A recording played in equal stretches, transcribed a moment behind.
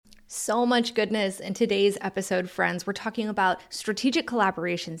So much goodness in today's episode, friends. We're talking about strategic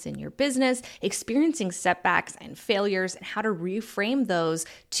collaborations in your business, experiencing setbacks and failures, and how to reframe those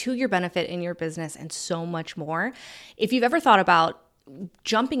to your benefit in your business, and so much more. If you've ever thought about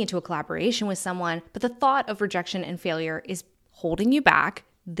jumping into a collaboration with someone, but the thought of rejection and failure is holding you back,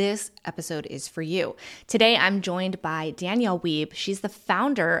 this episode is for you. Today, I'm joined by Danielle Wiebe. She's the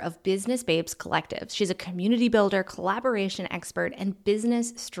founder of Business Babes Collective. She's a community builder, collaboration expert, and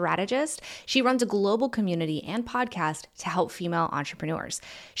business strategist. She runs a global community and podcast to help female entrepreneurs.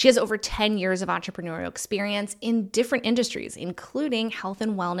 She has over 10 years of entrepreneurial experience in different industries, including health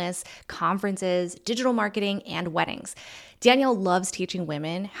and wellness, conferences, digital marketing, and weddings. Danielle loves teaching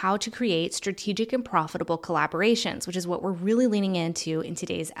women how to create strategic and profitable collaborations, which is what we're really leaning into in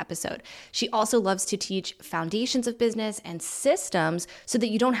today's episode. She also loves to teach foundations of business and systems so that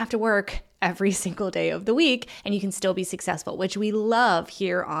you don't have to work every single day of the week and you can still be successful, which we love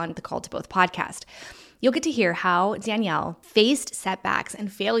here on the Call to Both podcast. You'll get to hear how Danielle faced setbacks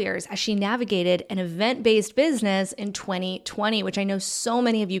and failures as she navigated an event-based business in 2020, which I know so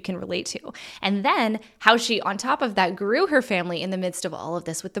many of you can relate to. And then how she, on top of that, grew her family in the midst of all of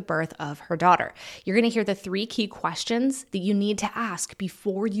this with the birth of her daughter. You're going to hear the 3 key questions that you need to ask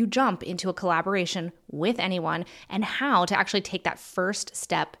before you jump into a collaboration with anyone and how to actually take that first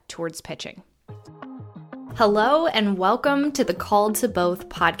step towards pitching. Hello and welcome to the Call to Both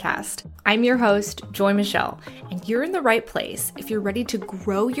podcast. I'm your host, Joy Michelle, and you're in the right place if you're ready to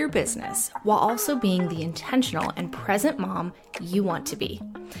grow your business while also being the intentional and present mom you want to be.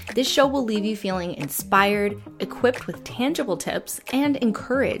 This show will leave you feeling inspired, equipped with tangible tips, and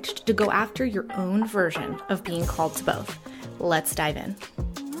encouraged to go after your own version of being called to both. Let's dive in.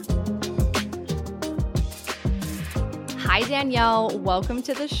 Hi, Danielle. Welcome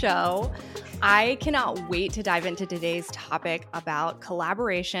to the show. I cannot wait to dive into today's topic about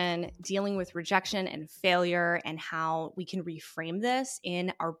collaboration, dealing with rejection and failure, and how we can reframe this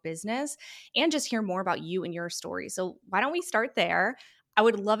in our business, and just hear more about you and your story. So why don't we start there? I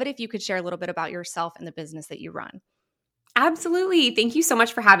would love it if you could share a little bit about yourself and the business that you run. Absolutely. Thank you so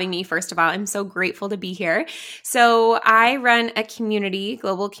much for having me. First of all, I'm so grateful to be here. So I run a community,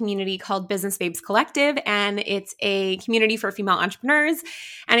 global community called Business Babes Collective, and it's a community for female entrepreneurs.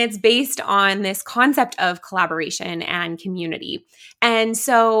 And it's based on this concept of collaboration and community. And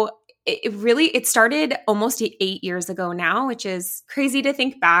so it started almost 8 years ago now, which is crazy to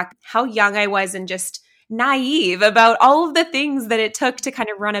think back how young I was and just naive about all of the things that it took to kind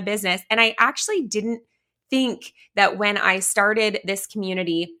of run a business. And I actually didn't think that when I started this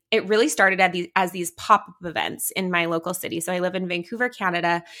community, it really started as these pop-up events in my local city. So I live in Vancouver,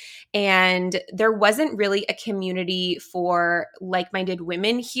 Canada, and there wasn't really a community for like-minded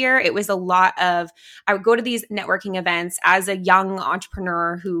women here. It was a lot of, I would go to these networking events as a young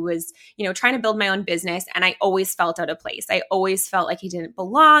entrepreneur who was, trying to build my own business, and I always felt out of place. I always felt like I didn't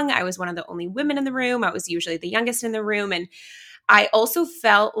belong. I was one of the only women in the room. I was usually the youngest in the room, and I also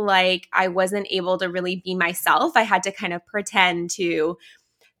felt like I wasn't able to really be myself. I had to kind of pretend to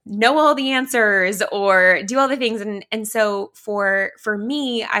know all the answers or do all the things. And so for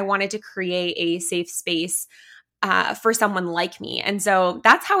me, I wanted to create a safe space for someone like me. And so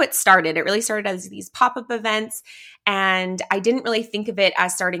that's how it started. It really started as these pop-up events. And I didn't really think of it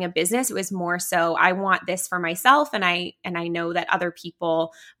as starting a business. It was more so I want this for myself, and I know that other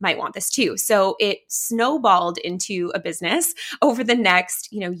people might want this too. So it snowballed into a business over the next,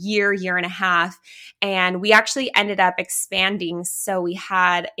 year and a half. And we actually ended up expanding. So we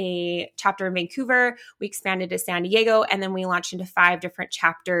had a chapter in Vancouver, we expanded to San Diego, and then we launched into 5 different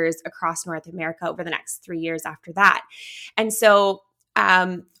chapters across North America over the next 3 years after that. And so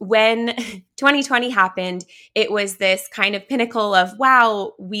when 2020 happened, it was this kind of pinnacle of,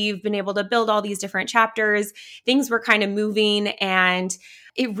 wow, we've been able to build all these different chapters. Things were kind of moving, and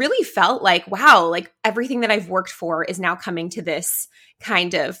it really felt like, wow, like everything that I've worked for is now coming to this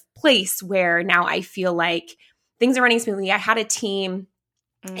kind of place where now I feel like things are running smoothly. I had a team.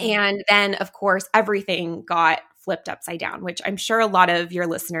 And then, of course, everything got flipped upside down, which I'm sure a lot of your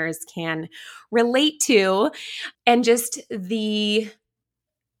listeners can relate to. And just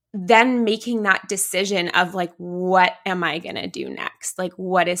then making that decision of like, what am I going to do next? Like,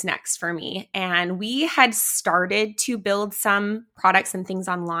 what is next for me? And we had started to build some products and things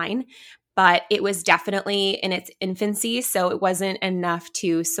online, but it was definitely in its infancy. So it wasn't enough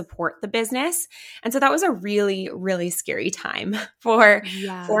to support the business. And so that was a really, really scary time for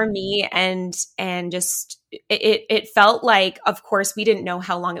me. And just, it felt like, of course, we didn't know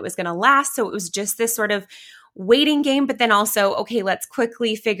how long it was going to last. So it was just this sort of waiting game, but then also, okay, let's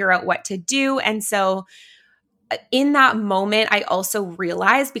quickly figure out what to do. And so in that moment, I also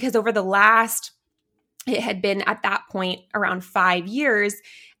realized, because over the last, it had been at that point around 5 years,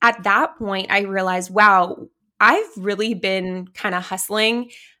 at that point, I realized, wow, I've really been kind of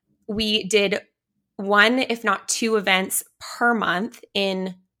hustling. We did one, if not two events per month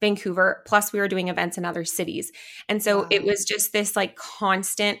in Vancouver, plus we were doing events in other cities. And so it was just this like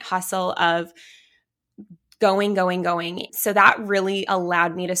constant hustle of going, going, going. So that really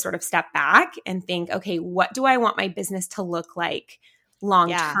allowed me to sort of step back and think, okay, what do I want my business to look like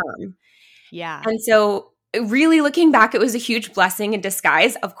long term? Yeah. And so really looking back, it was a huge blessing in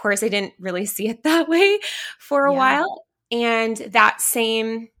disguise. Of course, I didn't really see it that way for a while. And that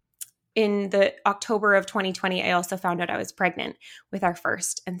same, in the October of 2020, I also found out I was pregnant with our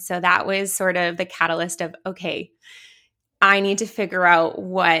first. And so that was sort of the catalyst of, okay, I need to figure out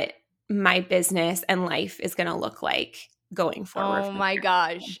what my business and life is going to look like going forward. Oh my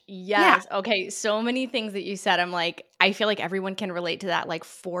gosh. Yes. Yeah. Okay. So many things that you said. I'm like, I feel like everyone can relate to that like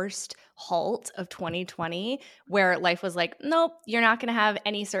forced halt of 2020 where life was like, nope, you're not going to have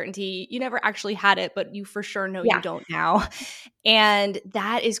any certainty. You never actually had it, but you for sure know you don't now. And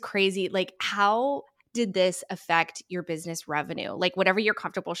that is crazy. Like, how did this affect your business revenue? Like, whatever you're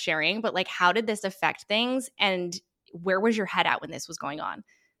comfortable sharing, but like, how did this affect things? And where was your head at when this was going on?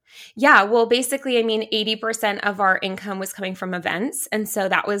 Yeah, well, basically, I mean, 80% of our income was coming from events. And so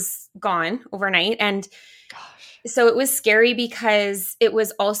that was gone overnight. And so it was scary because it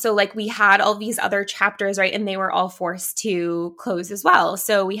was also like we had all these other chapters, right? And they were all forced to close as well.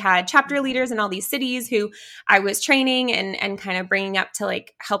 So we had chapter leaders in all these cities who I was training and kind of bringing up to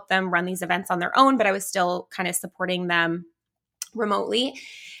like help them run these events on their own, but I was still kind of supporting them remotely.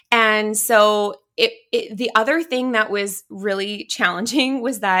 And so the other thing that was really challenging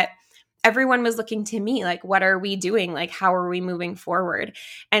was that everyone was looking to me like, what are we doing? Like, how are we moving forward?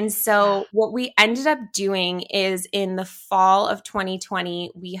 And so what we ended up doing is in the fall of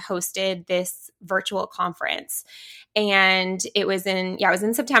 2020, we hosted this virtual conference. And it was in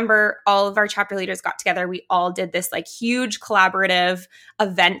September. All of our chapter leaders got together. We all did this like huge collaborative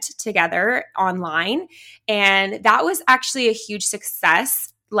event together online. And that was actually a huge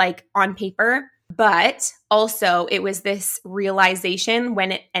success, like on paper. But also it was this realization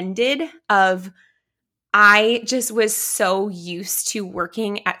when it ended of I just was so used to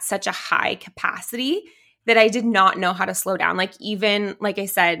working at such a high capacity that I did not know how to slow down. Like even, like I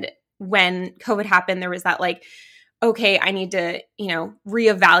said, when COVID happened, there was that like, okay, I need to,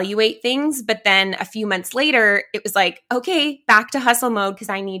 reevaluate things. But then a few months later, it was like, okay, back to hustle mode because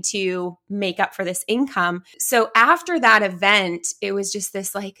I need to make up for this income. So after that event, it was just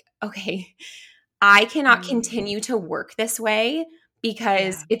this like, okay, I cannot continue to work this way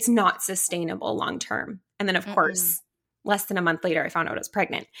because it's not sustainable long term. And then, of course, less than a month later, I found out I was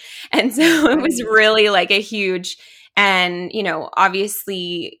pregnant. And so it was really like a huge, and,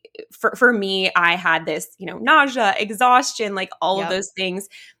 obviously for me, I had this, nausea, exhaustion, like all of those things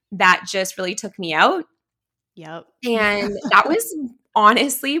that just really took me out. Yep. And that was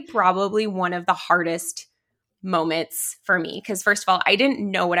honestly probably one of the hardest moments for me because first of all, I didn't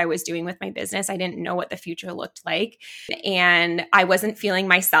know what I was doing with my business. I didn't know what the future looked like. And I wasn't feeling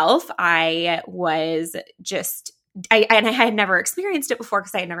myself. I was just, I had never experienced it before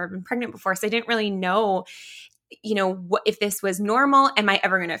because I had never been pregnant before. So I didn't really know, what if this was normal? Am I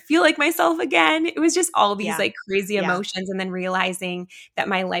ever going to feel like myself again? It was just all these like crazy emotions. And then realizing that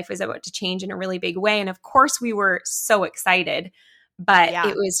my life was about to change in a really big way. And of course we were so excited, but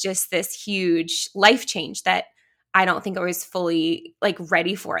it was just this huge life change that I don't think I was fully like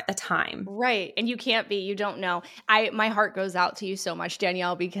ready for at the time. Right. And you can't be, you don't know. My heart goes out to you so much,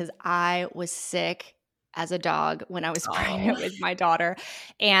 Danielle, because I was sick as a dog when I was pregnant with my daughter.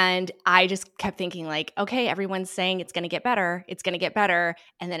 And I just kept thinking like, okay, everyone's saying it's going to get better. It's going to get better.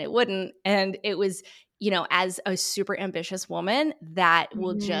 And then it wouldn't. And it was, as a super ambitious woman, that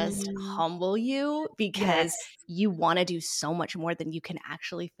will just humble you because you want to do so much more than you can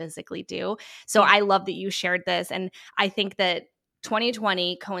actually physically do. So I love that you shared this. And I think that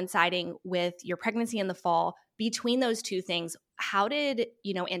 2020 coinciding with your pregnancy in the fall, between those two things, how did,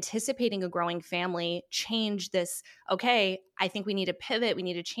 anticipating a growing family change this? Okay, I think we need to pivot, we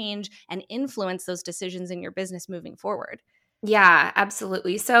need to change and influence those decisions in your business moving forward. Yeah,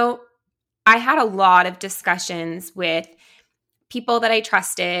 absolutely. So I had a lot of discussions with people that I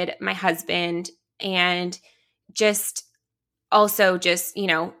trusted, my husband, and just also just,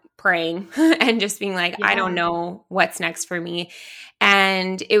 praying and just being like, I don't know what's next for me.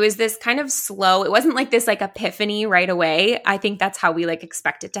 And it was this kind of slow, it wasn't like this like epiphany right away. I think that's how we like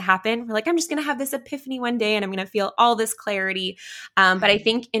expect it to happen. We're like, I'm just going to have this epiphany one day and I'm going to feel all this clarity. But I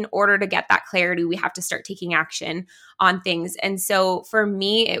think in order to get that clarity, we have to start taking action on things. And so for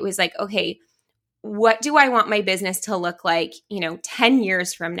me, it was like, okay, what do I want my business to look like, 10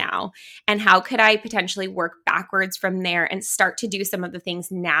 years from now? And how could I potentially work backwards from there and start to do some of the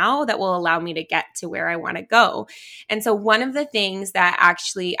things now that will allow me to get to where I want to go? And so one of the things that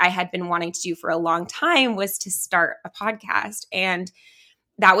actually I had been wanting to do for a long time was to start a podcast. And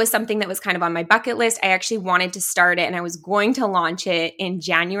that was something that was kind of on my bucket list. I actually wanted to start it and I was going to launch it in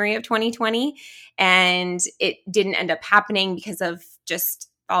January of 2020. And it didn't end up happening because of just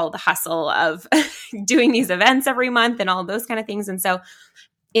all the hustle of doing these events every month and all those kind of things. And so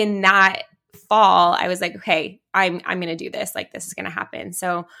in that fall, I was like, okay, I'm going to do this. Like, this is going to happen.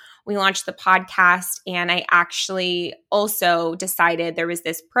 So we launched the podcast, and I actually also decided there was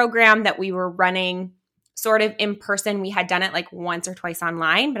this program that we were running sort of in person. We had done it like once or twice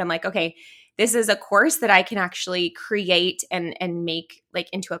online, but I'm like, okay, this is a course that I can actually create and make like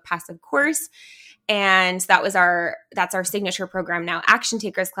into a passive course. And that's our signature program now, Action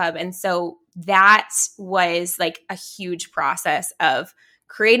Takers Club. And so that was like a huge process of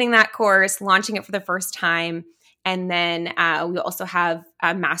creating that course, launching it for the first time. And then we also have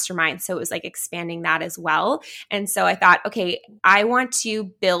a mastermind. So it was like expanding that as well. And so I thought, okay, I want to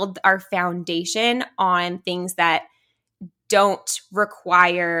build our foundation on things that don't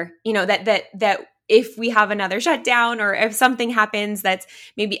require, that if we have another shutdown or if something happens that's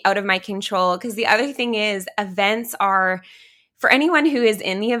maybe out of my control. Because the other thing is events are, for anyone who is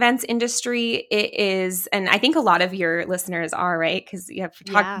in the events industry, it is, and I think a lot of your listeners are, right? Because you have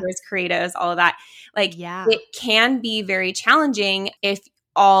photographers, creatives, all of that. Like it can be very challenging if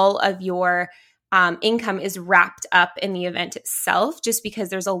all of your income is wrapped up in the event itself, just because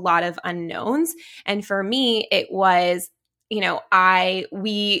there's a lot of unknowns. And for me, it was,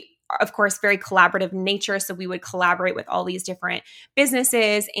 we of course, very collaborative nature. So we would collaborate with all these different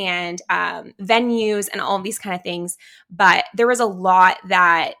businesses and venues and all of these kind of things. But there was a lot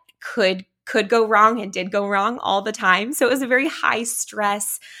that could go wrong and did go wrong all the time. So it was a very high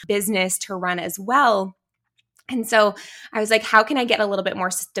stress business to run as well. And so I was like, how can I get a little bit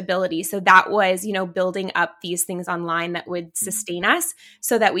more stability? So that was, building up these things online that would sustain us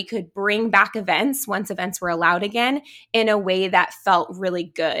so that we could bring back events once events were allowed again in a way that felt really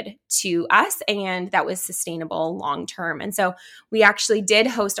good to us and that was sustainable long term. And so we actually did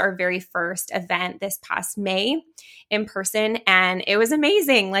host our very first event this past May in person, and it was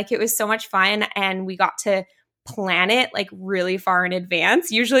amazing. Like, it was so much fun, and we got to plan it like really far in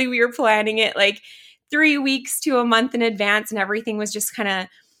advance. Usually we were planning it like 3 weeks to a month in advance, and everything was just kind of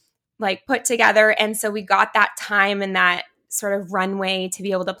like put together. And so we got that time and that sort of runway to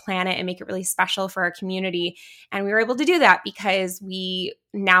be able to plan it and make it really special for our community. And we were able to do that because we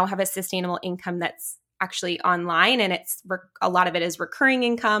now have a sustainable income that's actually online, and a lot of it is recurring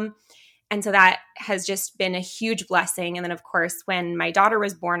income. And so that has just been a huge blessing. And then of course, when my daughter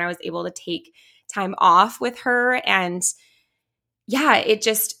was born, I was able to take time off with her, and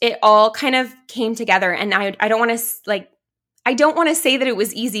it all kind of came together. And I don't want to say that it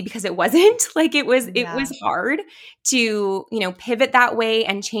was easy, because it wasn't. Like, it was hard to, pivot that way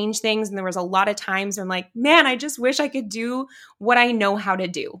and change things. And there was a lot of times where I'm like, man, I just wish I could do what I know how to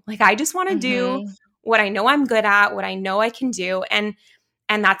do. Like, I just want to do what I know I'm good at, what I know I can do. And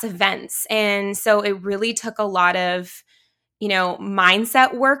that's events. And so it really took a lot of,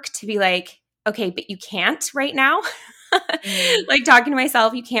 mindset work to be like, okay, but you can't right now. Like, talking to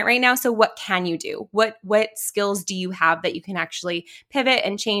myself, you can't right now. So what can you do? What skills do you have that you can actually pivot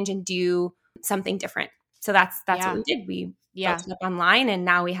and change and do something different? So that's what we did. We built it up online, and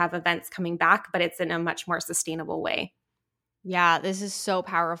now we have events coming back, but it's in a much more sustainable way. Yeah, this is so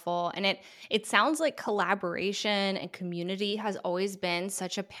powerful. And it sounds like collaboration and community has always been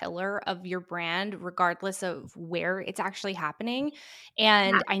such a pillar of your brand, regardless of where it's actually happening.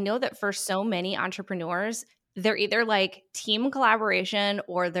 And I know that for so many entrepreneurs, they're either like team collaboration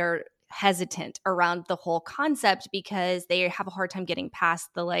or they're hesitant around the whole concept because they have a hard time getting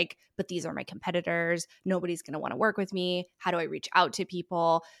past the like, but these are my competitors. Nobody's going to want to work with me. How do I reach out to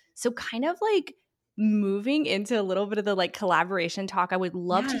people? So kind of like moving into a little bit of the like collaboration talk, I would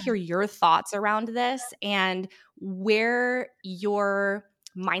love to hear your thoughts around this and where your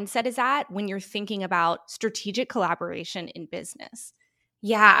mindset is at when you're thinking about strategic collaboration in business.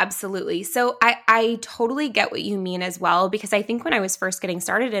 Yeah, absolutely. So I totally get what you mean as well, because I think when I was first getting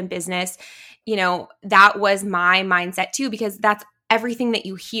started in business, that was my mindset too, because everything that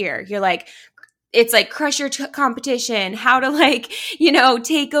you hear. You're like, it's like crush your competition, how to like,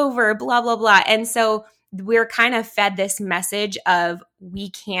 take over, blah, blah, blah. And so we're kind of fed this message of we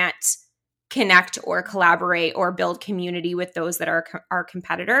can't connect or collaborate or build community with those that are our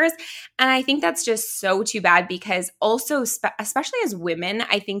competitors. And I think that's just so too bad, because also, especially as women,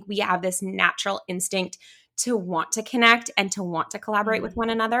 I think we have this natural instinct to want to connect and to want to collaborate with one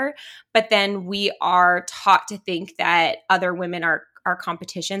another. But then we are taught to think that other women are our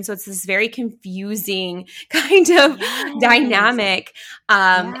competition. So it's this very confusing kind of dynamic.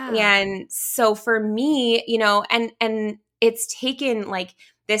 And so for me, and it's taken like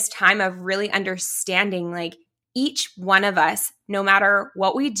this time of really understanding like each one of us, no matter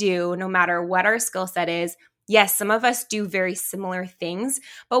what we do, no matter what our skill set is. Yes, some of us do very similar things,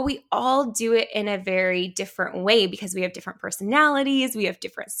 but we all do it in a very different way because we have different personalities, we have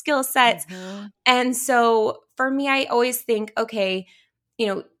different skill sets. And so for me, I always think, okay,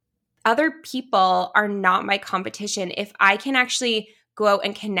 other people are not my competition. If I can actually go out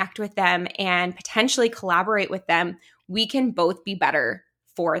and connect with them and potentially collaborate with them, we can both be better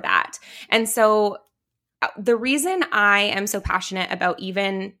for that. And so the reason I am so passionate about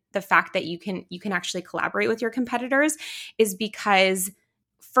even the fact that you can actually collaborate with your competitors is because,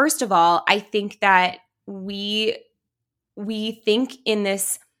 first of all, I think that we think in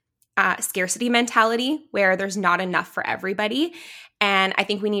this scarcity mentality where there's not enough for everybody. And I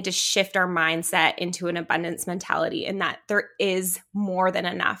think we need to shift our mindset into an abundance mentality, in that there is more than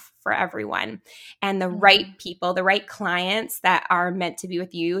enough for everyone. And the right people, the right clients that are meant to be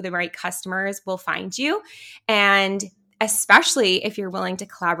with you, the right customers will find you. And especially if you're willing to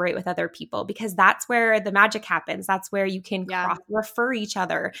collaborate with other people, because that's where the magic happens. That's where you can cross-refer each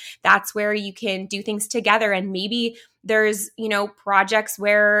other. That's where you can do things together. And maybe there's, projects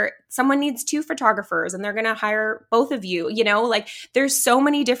where someone needs 2 photographers and they're going to hire both of you, like there's so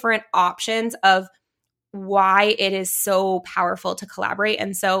many different options of why it is so powerful to collaborate.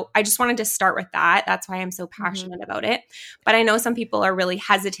 And so I just wanted to start with that. That's why I'm so passionate about it. But I know some people are really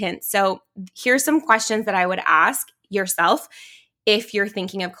hesitant. So here's some questions that I would ask yourself if you're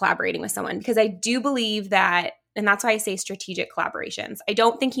thinking of collaborating with someone, because I do believe that, and that's why I say strategic collaborations. I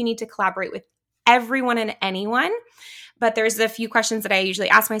don't think you need to collaborate with everyone and anyone, but there's a few questions that I usually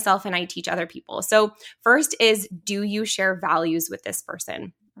ask myself and I teach other people. So first is, do you share values with this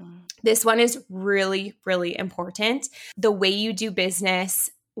person? This one is really, really important. The way you do business,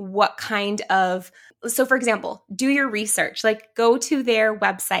 what kind of, so for example, do your research, like go to their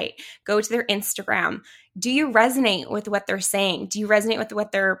website, go to their Instagram. Do you resonate with what they're saying? Do you resonate with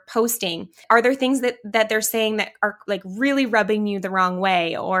what they're posting? Are there things that they're saying that are like really rubbing you the wrong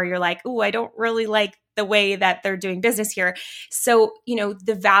way? Or you're like, oh, I don't really like the way that they're doing business here. So,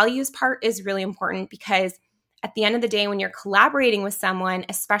 the values part is really important, because at the end of the day, when you're collaborating with someone,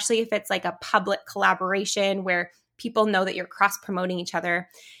 especially if it's like a public collaboration where people know that you're cross-promoting each other,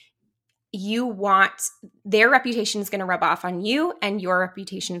 you want their reputation is going to rub off on you and your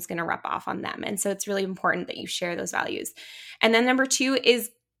reputation is going to rub off on them. And so it's really important that you share those values. And then number 2 is,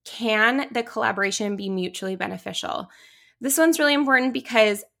 can the collaboration be mutually beneficial? This one's really important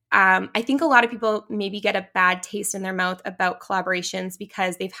because I think a lot of people maybe get a bad taste in their mouth about collaborations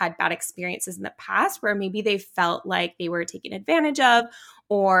because they've had bad experiences in the past where maybe they felt like they were taken advantage of,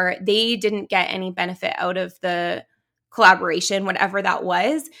 or they didn't get any benefit out of the collaboration, whatever that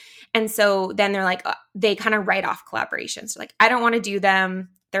was. And so then they're like, they kind of write off collaborations. They're like, I don't want to do them.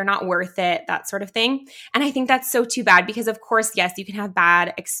 They're not worth it, that sort of thing. And I think that's so too bad, because of course, yes, you can have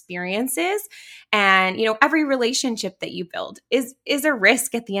bad experiences. And, every relationship that you build is a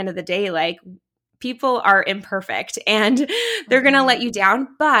risk at the end of the day. Like, people are imperfect and they're going to let you down.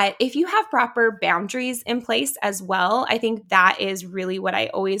 But if you have proper boundaries in place as well, I think that is really what I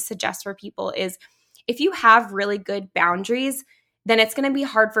always suggest for people is, if you have really good boundaries, then it's going to be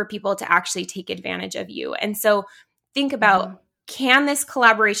hard for people to actually take advantage of you. And so think about, can this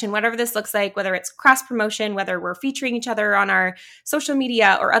collaboration, whatever this looks like, whether it's cross promotion, whether we're featuring each other on our social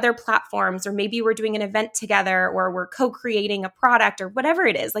media or other platforms, or maybe we're doing an event together, or we're co-creating a product, or whatever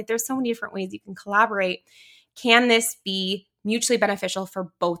it is, like there's so many different ways you can collaborate. Can this be mutually beneficial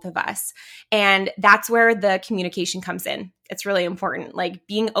for both of us? And that's where the communication comes in. It's really important, like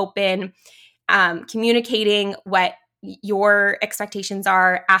being open, communicating what your expectations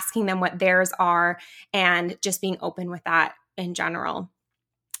are, asking them what theirs are, and just being open with that in general.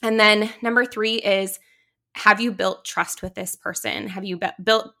 And then number 3 is, have you built trust with this person? Have you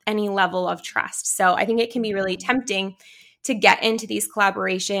built any level of trust? So I think it can be really tempting to get into these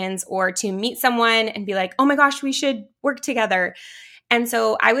collaborations or to meet someone and be like, oh my gosh, we should work together. And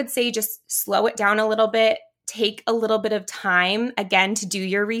so I would say just slow it down a little bit. take a little bit of time, again, to do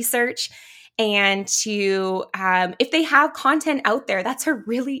your research and to, if they have content out there, that's a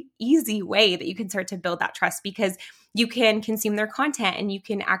really easy way that you can start to build that trust, because you can consume their content and you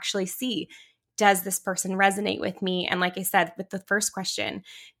can actually see, does this person resonate with me? And like I said, with the first question,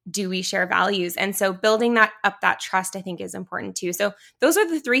 do we share values? And so building that trust, I think, is important too. So those are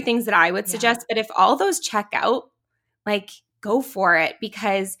the three things that I would suggest. But if all those check out, like, go for it,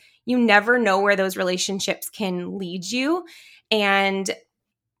 because you never know where those relationships can lead you. And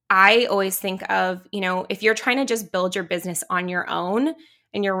I always think of, if you're trying to just build your business on your own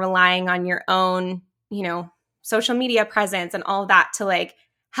and you're relying on your own, social media presence and all of that to like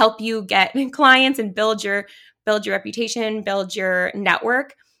help you get clients and build your reputation, build your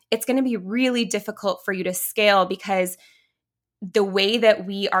network, it's going to be really difficult for you to scale, because the way that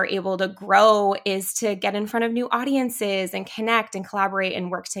we are able to grow is to get in front of new audiences and connect and collaborate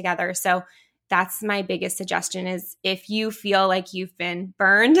and work together. So that's my biggest suggestion, is if you feel like you've been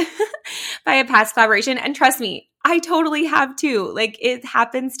burned by a past collaboration, and trust me, I totally have too. Like, it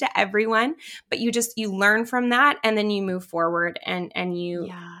happens to everyone, but you learn from that, and then you move forward and you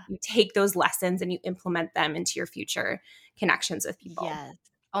take those lessons and you implement them into your future connections with people. Yes.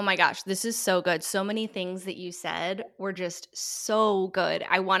 Oh my gosh, this is so good. So many things that you said were just so good.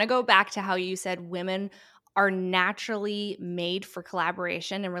 I want to go back to how you said women are naturally made for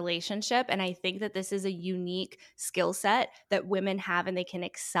collaboration and relationship. And I think that this is a unique skill set that women have and they can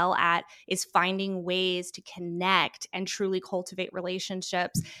excel at, is finding ways to connect and truly cultivate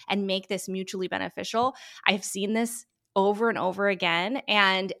relationships and make this mutually beneficial. I've seen this over and over again.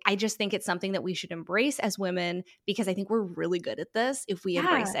 And I just think it's something that we should embrace as women, because I think we're really good at this if we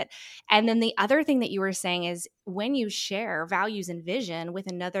embrace it. And then the other thing that you were saying is, when you share values and vision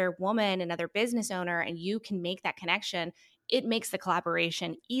with another woman, another business owner, and you can make that connection, it makes the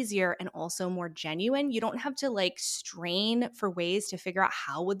collaboration easier and also more genuine. You don't have to like strain for ways to figure out,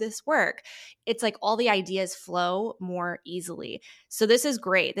 how would this work? It's like all the ideas flow more easily. So this is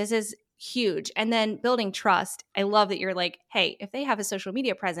great. This is huge. And then building trust. I love that you're like, hey, if they have a social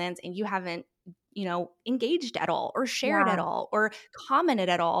media presence and you haven't, engaged at all or shared at all or commented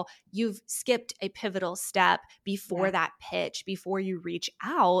at all, you've skipped a pivotal step before that pitch, before you reach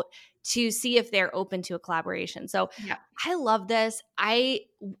out to see if they're open to a collaboration. So I love this. I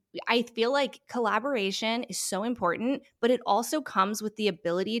feel like collaboration is so important, but it also comes with the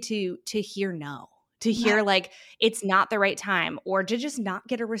ability to hear no. To hear like it's not the right time, or to just not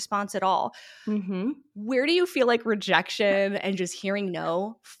get a response at all. Mm-hmm. Where do you feel like rejection and just hearing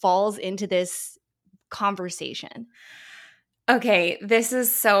no falls into this conversation? Okay, this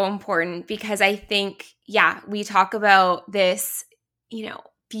is so important, because I think, we talk about this,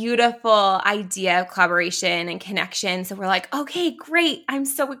 beautiful idea of collaboration and connection. So we're like, okay, great. I'm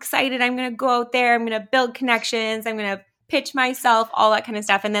so excited. I'm going to go out there. I'm going to build connections. I'm going to pitch myself, all that kind of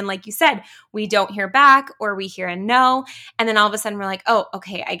stuff. And then, like you said, we don't hear back, or we hear a no. And then all of a sudden we're like, oh,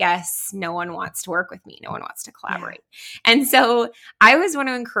 okay, I guess no one wants to work with me. No one wants to collaborate. And so I always want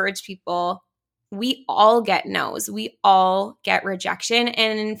to encourage people, we all get no's. We all get rejection.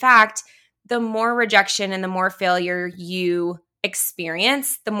 And in fact, the more rejection and the more failure you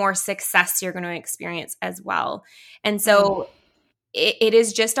experience, the more success you're going to experience as well. And so it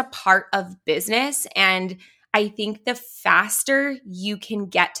is just a part of business. And I think the faster you can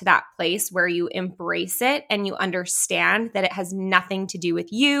get to that place where you embrace it and you understand that it has nothing to do with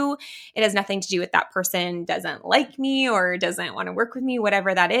you, it has nothing to do with that person doesn't like me or doesn't want to work with me,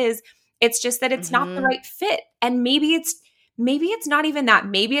 whatever that is. It's just that it's not the right fit. And maybe it's not even that.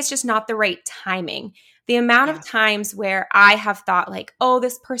 Maybe it's just not the right timing. The amount of times where I have thought like, oh,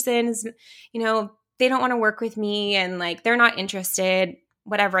 this person is, they don't want to work with me and like they're not interested,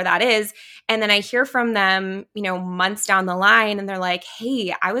 whatever that is. And then I hear from them, months down the line, and they're like,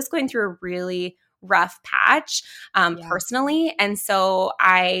 hey, I was going through a really rough patch personally. And so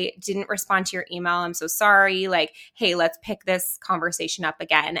I didn't respond to your email. I'm so sorry. Like, hey, let's pick this conversation up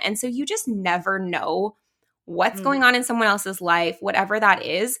again. And so you just never know what's going on in someone else's life, whatever that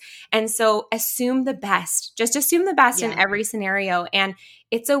is. And so assume the best. Just assume the best in every scenario. And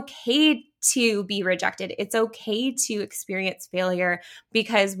it's okay to be rejected. It's okay to experience failure,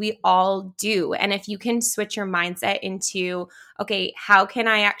 because we all do. And if you can switch your mindset into, okay, how can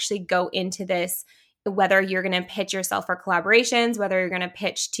I actually go into this, whether you're going to pitch yourself for collaborations, whether you're going to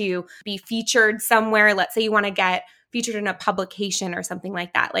pitch to be featured somewhere, let's say you want to get featured in a publication or something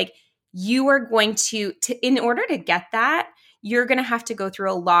like that. Like, you are going to in order to get that, you're going to have to go through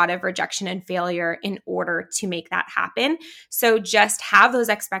a lot of rejection and failure in order to make that happen. So just have those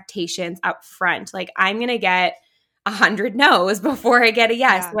expectations up front. Like, I'm going to get 100 no's before I get a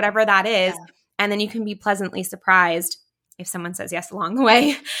yes, whatever that is. And then you can be pleasantly surprised if someone says yes along the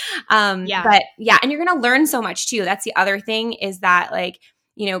way. Yeah. But yeah, and you're going to learn so much too. That's the other thing, is that like,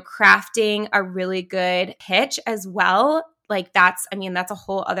 crafting a really good pitch as well. Like that's a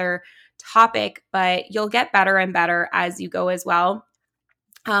whole other topic, but you'll get better and better as you go as well.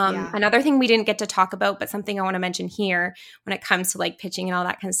 Another thing we didn't get to talk about, but something I want to mention here when it comes to like pitching and all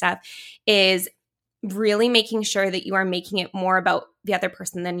that kind of stuff, is really making sure that you are making it more about the other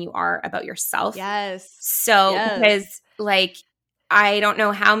person than you are about yourself. Yes. So, because like, I don't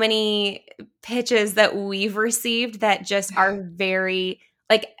know how many pitches that we've received that just are very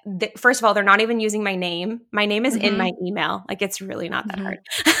like, first of all, they're not even using my name. My name is in my email. Like, it's really not that hard.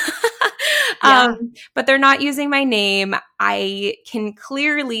 But they're not using my name. I can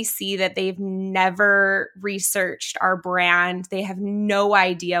clearly see that they've never researched our brand. They have no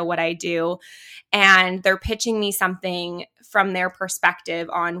idea what I do. And they're pitching me something from their perspective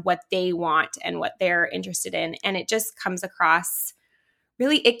on what they want and what they're interested in. And it just comes across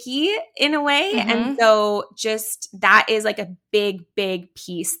really icky in a way. And so just that is like a big, big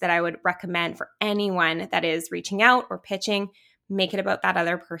piece that I would recommend for anyone that is reaching out or pitching. Make it about that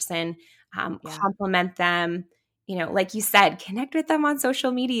other person. Compliment them. Like you said, connect with them on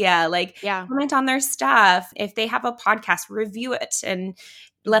social media, like comment on their stuff. If they have a podcast, review it and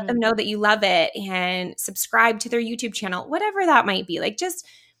let them know that you love it, and subscribe to their YouTube channel, whatever that might be. Like, just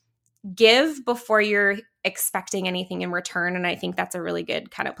give before you're expecting anything in return. And I think that's a really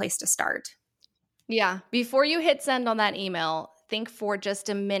good kind of place to start. Yeah. Before you hit send on that email, think for just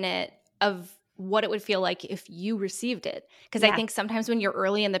a minute of what it would feel like if you received it. Because I think sometimes when you're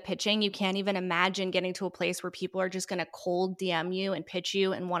early in the pitching, you can't even imagine getting to a place where people are just going to cold DM you and pitch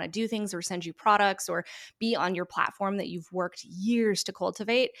you and want to do things or send you products or be on your platform that you've worked years to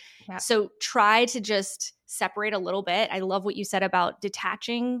cultivate. Yeah. So try to just separate a little bit. I love what you said about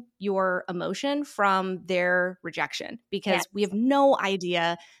detaching your emotion from their rejection, because we have no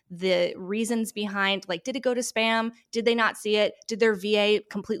idea the reasons behind, like, did it go to spam? Did they not see it? Did their VA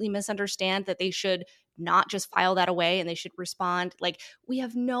completely misunderstand that they should not just file that away and they should respond? Like, we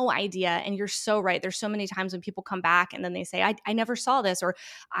have no idea. And you're so right. There's so many times when people come back and then they say, I never saw this, or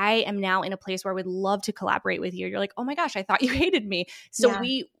I am now in a place where I would love to collaborate with you. You're like, oh my gosh, I thought you hated me. So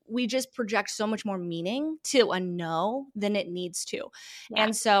we just project so much more meaning to a no than it needs to. Yeah.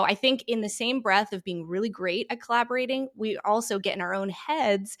 And so I think in the same breath of being really great at collaborating, we also get in our own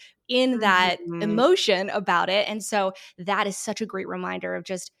heads in that emotion about it. And so that is such a great reminder of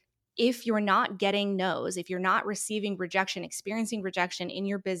just, if you're not getting no's, if you're not receiving rejection, experiencing rejection in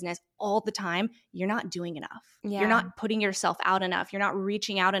your business all the time, you're not doing enough. Yeah. You're not putting yourself out enough. You're not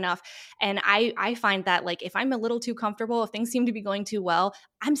reaching out enough. And I find that, like, if I'm a little too comfortable, if things seem to be going too well,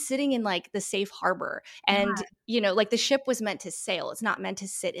 I'm sitting in like the safe harbor. And, like, the ship was meant to sail. It's not meant to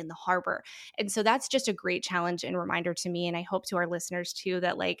sit in the harbor. And so that's just a great challenge and reminder to me. And I hope to our listeners too,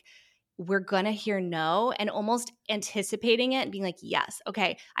 that like, we're going to hear no and almost anticipating it and being like, yes,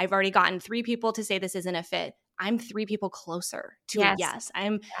 okay, I've already gotten 3 people to say this isn't a fit. I'm 3 people closer to a yes.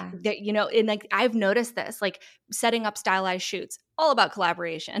 I'm there, and like, I've noticed this, like setting up stylized shoots, all about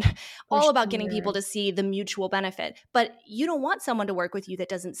collaboration, all about getting people to see the mutual benefit. But you don't want someone to work with you that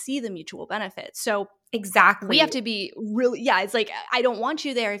doesn't see the mutual benefit. So exactly, we have to be really, it's like, I don't want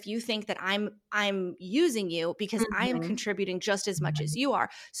you there if you think that I'm using you, because I am contributing just as much as you are.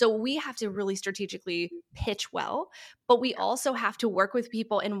 So we have to really strategically pitch well, but we also have to work with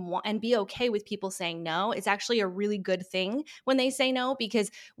people and be okay with people saying no. It's actually a really good thing when they say no, because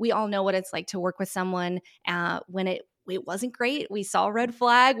we all know what it's like to work with someone when it wasn't great. We saw a red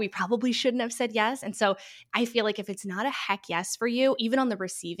flag. We probably shouldn't have said yes. And so I feel like if it's not a heck yes for you, even on the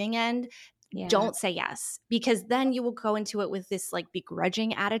receiving end, don't say yes, because then you will go into it with this like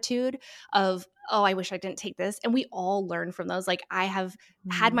begrudging attitude of, oh, I wish I didn't take this. And we all learn from those. Like, I have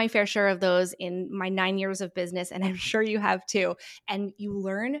had my fair share of those in my 9 years of business, and I'm sure you have too. And you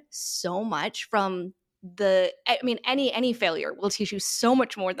learn so much from any failure will teach you so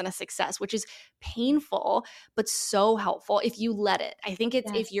much more than a success, which is painful, but so helpful if you let it. I think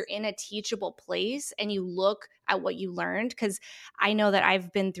it's if you're in a teachable place and you look at what you learned, because I know that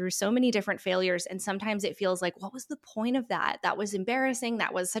I've been through so many different failures, and sometimes it feels like, what was the point of that? That was embarrassing.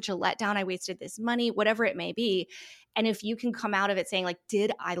 That was such a letdown. I wasted this money, whatever it may be. And if you can come out of it saying, like,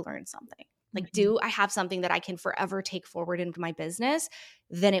 did I learn something? Like, do I have something that I can forever take forward into my business?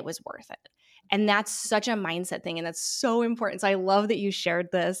 Then it was worth it. And that's such a mindset thing. And that's so important. So I love that you shared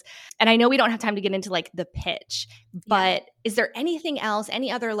this. And I know we don't have time to get into like the pitch, but is there anything else,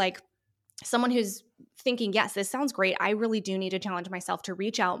 any other, like, someone who's thinking, yes, this sounds great. I really do need to challenge myself to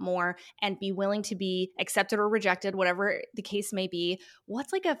reach out more and be willing to be accepted or rejected, whatever the case may be.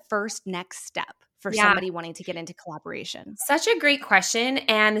 What's like a first next step for Yeah. somebody wanting to get into collaboration? Such a great question.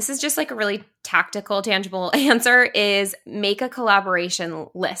 And this is just like a really tactical, tangible answer is make a collaboration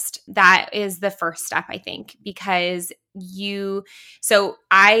list. That is the first step, I think, because so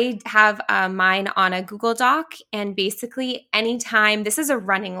I have mine on a Google Doc, and basically anytime, this is a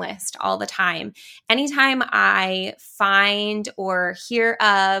running list all the time. Anytime I find or hear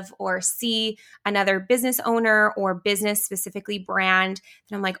of or see another business owner or business specifically brand,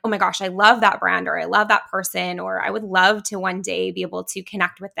 and I'm like, oh my gosh, I love that brand, or I love that person, or I would love to one day be able to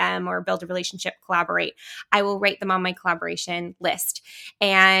connect with them or build a relationship, collaborate. I will write them on my collaboration list,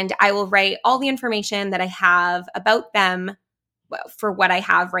 and I will write all the information that I have about them for what I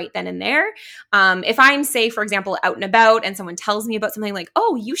have right then and there. If I'm, say, for example, out and about and someone tells me about something like,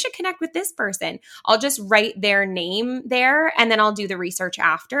 oh, you should connect with this person, I'll just write their name there and then I'll do the research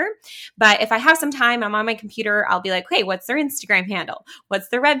after. But if I have some time, I'm on my computer, I'll be like, hey, what's their Instagram handle? What's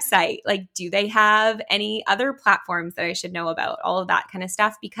their website? Like, do they have any other platforms that I should know about? All of that kind of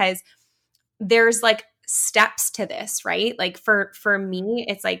stuff, because there's like steps to this, right? Like for me,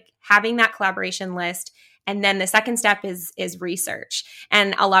 it's like having that collaboration list. And then the second step is research.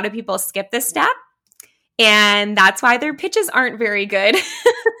 And a lot of people skip this step. And that's why their pitches aren't very good.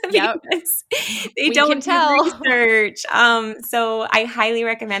 Yep. They don't do research. So I highly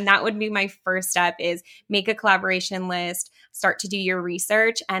recommend that would be my first step is make a collaboration list, start to do your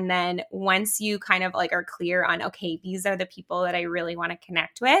research. And then once you kind of like are clear on, okay, these are the people that I really want to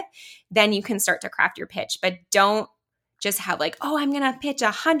connect with, then you can start to craft your pitch. But don't just have like, oh, I'm going to pitch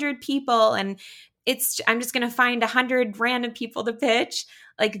 100 people and I'm just going to find 100 random people to pitch.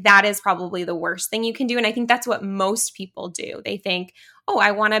 Like that is probably the worst thing you can do. And I think that's what most people do. They think, oh,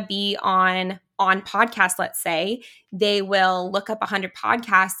 I want to be on podcasts, let's say. They will look up 100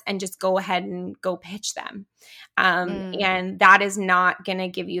 podcasts and just go ahead and go pitch them. And that is not going to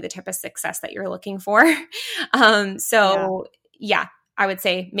give you the type of success that you're looking for. Yeah, I would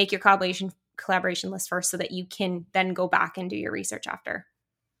say make your collaboration list first so that you can then go back and do your research after.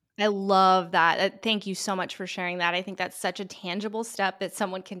 I love that. Thank you so much for sharing that. I think that's such a tangible step that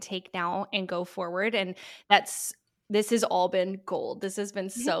someone can take now and go forward. And this has all been gold. This has been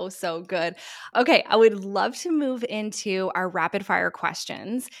so, so good. Okay, I would love to move into our rapid fire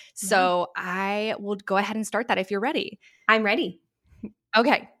questions. So I will go ahead and start that if you're ready. I'm ready.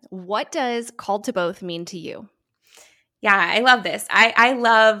 Okay. What does called to both mean to you? Yeah, I love this.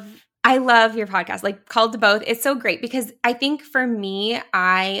 I love your podcast, like Called to Both. It's so great because I think for me,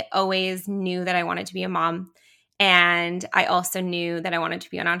 I always knew that I wanted to be a mom. And I also knew that I wanted to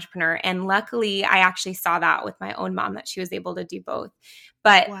be an entrepreneur. And luckily, I actually saw that with my own mom, that she was able to do both.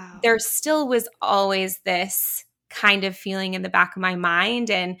 But there still was always this kind of feeling in the back of my mind.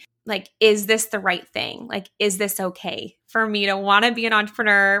 And like, is this the right thing? Like, is this okay for me to want to be an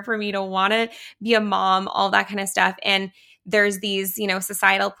entrepreneur, for me to want to be a mom, all that kind of stuff? And there's these,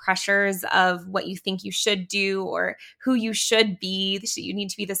 societal pressures of what you think you should do or who you should be. So you need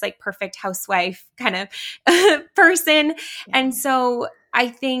to be this like perfect housewife kind of person. And so I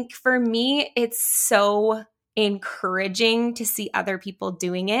think for me, it's so encouraging to see other people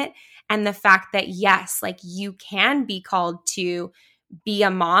doing it. And the fact that, yes, like you can be called to be a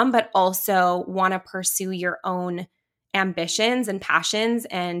mom, but also want to pursue your own ambitions and passions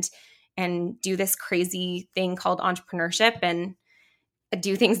and do this crazy thing called entrepreneurship and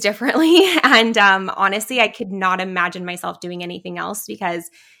do things differently. And honestly, I could not imagine myself doing anything else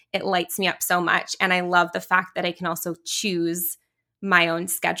because it lights me up so much. And I love the fact that I can also choose my own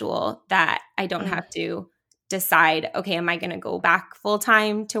schedule, that I don't have to decide, okay, am I going to go back full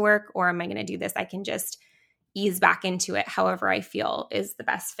time to work or am I going to do this? I can just ease back into it however I feel is the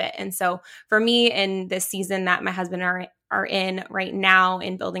best fit. And so for me, in this season that my husband are in right now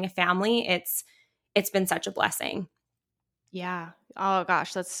in building a family, it's been such a blessing. Yeah. Oh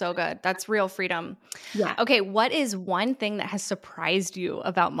gosh, that's so good. That's real freedom. Yeah. Okay, what is one thing that has surprised you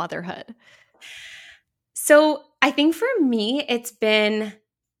about motherhood? So I think for me, it's been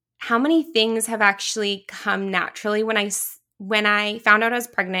how many things have actually come naturally when I found out I was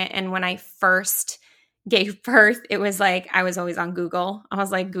pregnant and when I first gave birth. It was like I was always on Google. I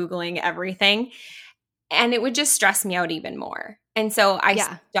was like Googling everything. And it would just stress me out even more. And so I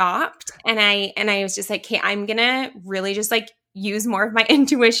stopped and I was just like, okay, I'm going to really just like use more of my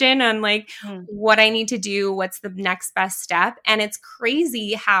intuition on like what I need to do, what's the next best step. And it's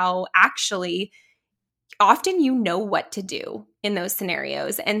crazy how actually often you know what to do in those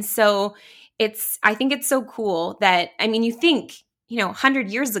scenarios. And so I think it's so cool that, I mean, you think 100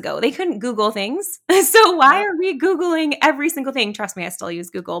 years ago. They couldn't Google things. So why are we Googling every single thing? Trust me, I still use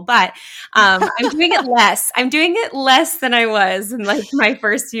Google, but I'm doing it less. I'm doing it less than I was in like my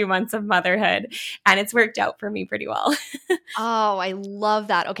first few months of motherhood. And it's worked out for me pretty well. Oh, I love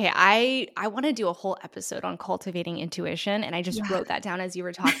that. Okay, I want to do a whole episode on cultivating intuition, and I just wrote that down as you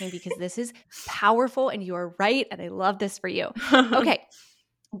were talking because this is powerful and you are right, and I love this for you. Okay.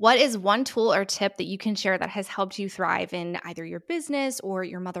 What is one tool or tip that you can share that has helped you thrive in either your business or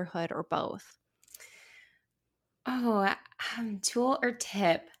your motherhood or both? Oh, tool or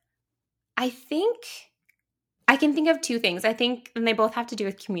tip. I think I can think of two things. I think, and they both have to do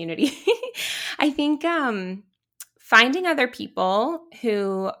with community. I think finding other people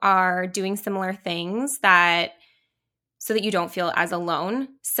who are doing similar things so that you don't feel as alone.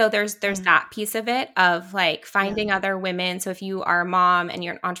 So there's that piece of it of like finding other women. So if you are a mom and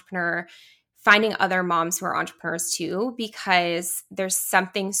you're an entrepreneur, finding other moms who are entrepreneurs too, because there's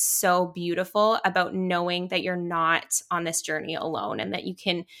something so beautiful about knowing that you're not on this journey alone and that you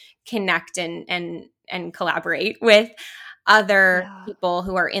can connect and collaborate with other people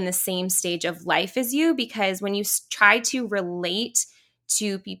who are in the same stage of life as you. Because when you try to relate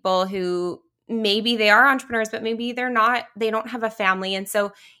to people who maybe they are entrepreneurs, but maybe they're not, they don't have a family. And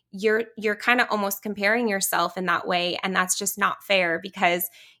so you're kind of almost comparing yourself in that way. And that's just not fair because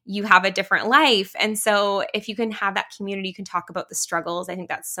you have a different life. And so if you can have that community, you can talk about the struggles. I think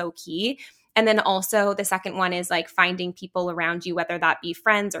that's so key. And then also the second one is like finding people around you, whether that be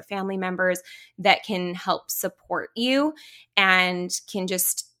friends or family members that can help support you and can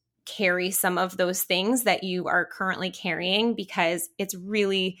just carry some of those things that you are currently carrying, because it's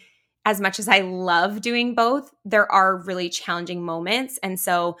really, as much as I love doing both, there are really challenging moments. And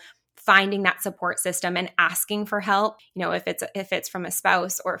so finding that support system and asking for help, if it's from a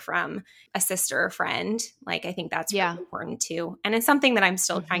spouse or from a sister or friend, like I think that's really important too. And it's something that I'm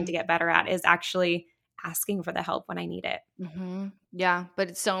still trying to get better at, is actually asking for the help when I need it. Mm-hmm. Yeah, but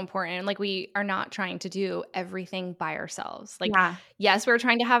it's so important. And like, we are not trying to do everything by ourselves. Like, yes, we're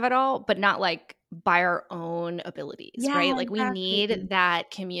trying to have it all, but not like by our own abilities, right? Like we need that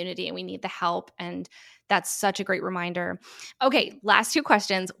community and we need the help. And that's such a great reminder. Okay, last two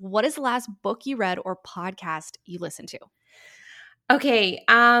questions. What is the last book you read or podcast you listened to? Okay,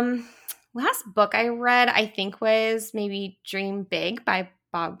 last book I read, I think, was maybe Dream Big by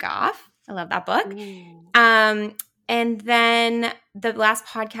Bob Goff. I love that book. And then the last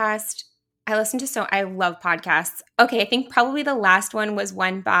podcast I listened to, so I love podcasts. Okay, I think probably the last one was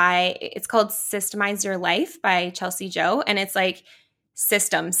one it's called Systemize Your Life by Chelsea Joe. And it's like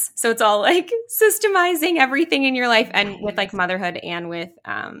systems. So it's all like systemizing everything in your life and with like motherhood and with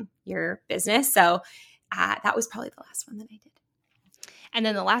your business. So that was probably the last one that I did. And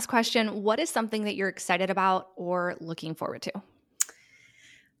then the last question, what is something that you're excited about or looking forward to?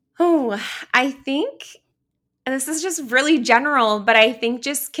 Oh, I think, and this is just really general, but I think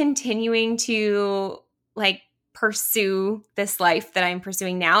just continuing to like pursue this life that I'm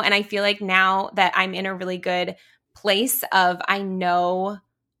pursuing now. And I feel like now that I'm in a really good place of, I know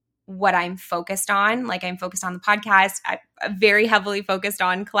what I'm focused on. Like I'm focused on the podcast. I'm very heavily focused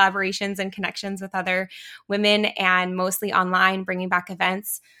on collaborations and connections with other women, and mostly online, bringing back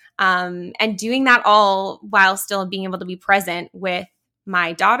events, and doing that all while still being able to be present with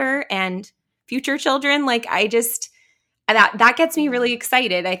my daughter and future children. Like I just, that gets me really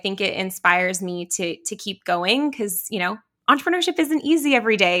excited. I think it inspires me to keep going, because, entrepreneurship isn't easy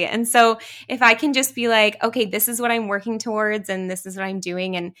every day. And so if I can just be like, okay, this is what I'm working towards and this is what I'm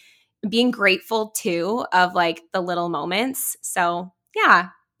doing, and being grateful too of like the little moments. So yeah,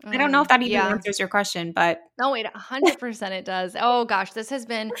 I don't know if that even answers your question, but. No, wait, 100% it does. Oh gosh, this has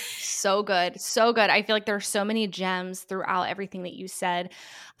been so good. So good. I feel like there's so many gems throughout everything that you said.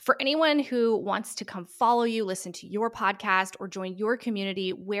 For anyone who wants to come follow you, listen to your podcast, or join your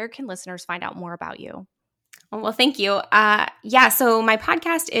community, where can listeners find out more about you? Well, thank you. So my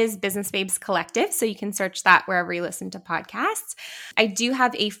podcast is Business Babes Collective, so you can search that wherever you listen to podcasts. I do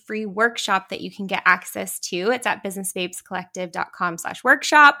have a free workshop that you can get access to. It's at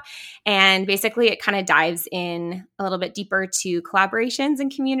businessbabescollective.com/workshop. And basically it kind of dives in a little bit deeper to collaborations and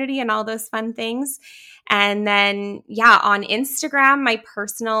community and all those fun things. And then, on Instagram, my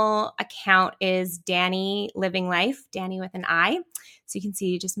personal account is Dani Living Life, Dani with an I. So you can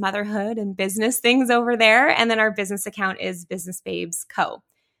see just motherhood and business things over there. And then our business account is Business Babes Co.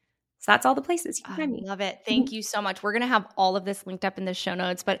 So that's all the places you can find me. I love it. Thank you so much. We're going to have all of this linked up in the show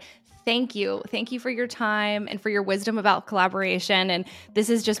notes, but thank you. Thank you for your time and for your wisdom about collaboration. And this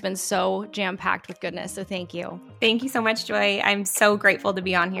has just been so jam-packed with goodness. So thank you. Thank you so much, Joy. I'm so grateful to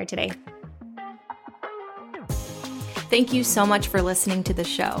be on here today. Thank you so much for listening to the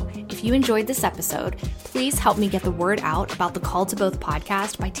show. If you enjoyed this episode, please help me get the word out about the Call to Both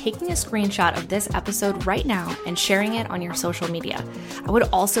podcast by taking a screenshot of this episode right now and sharing it on your social media. I would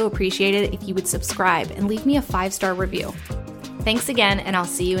also appreciate it if you would subscribe and leave me a 5-star review. Thanks again, and I'll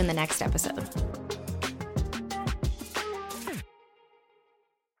see you in the next episode.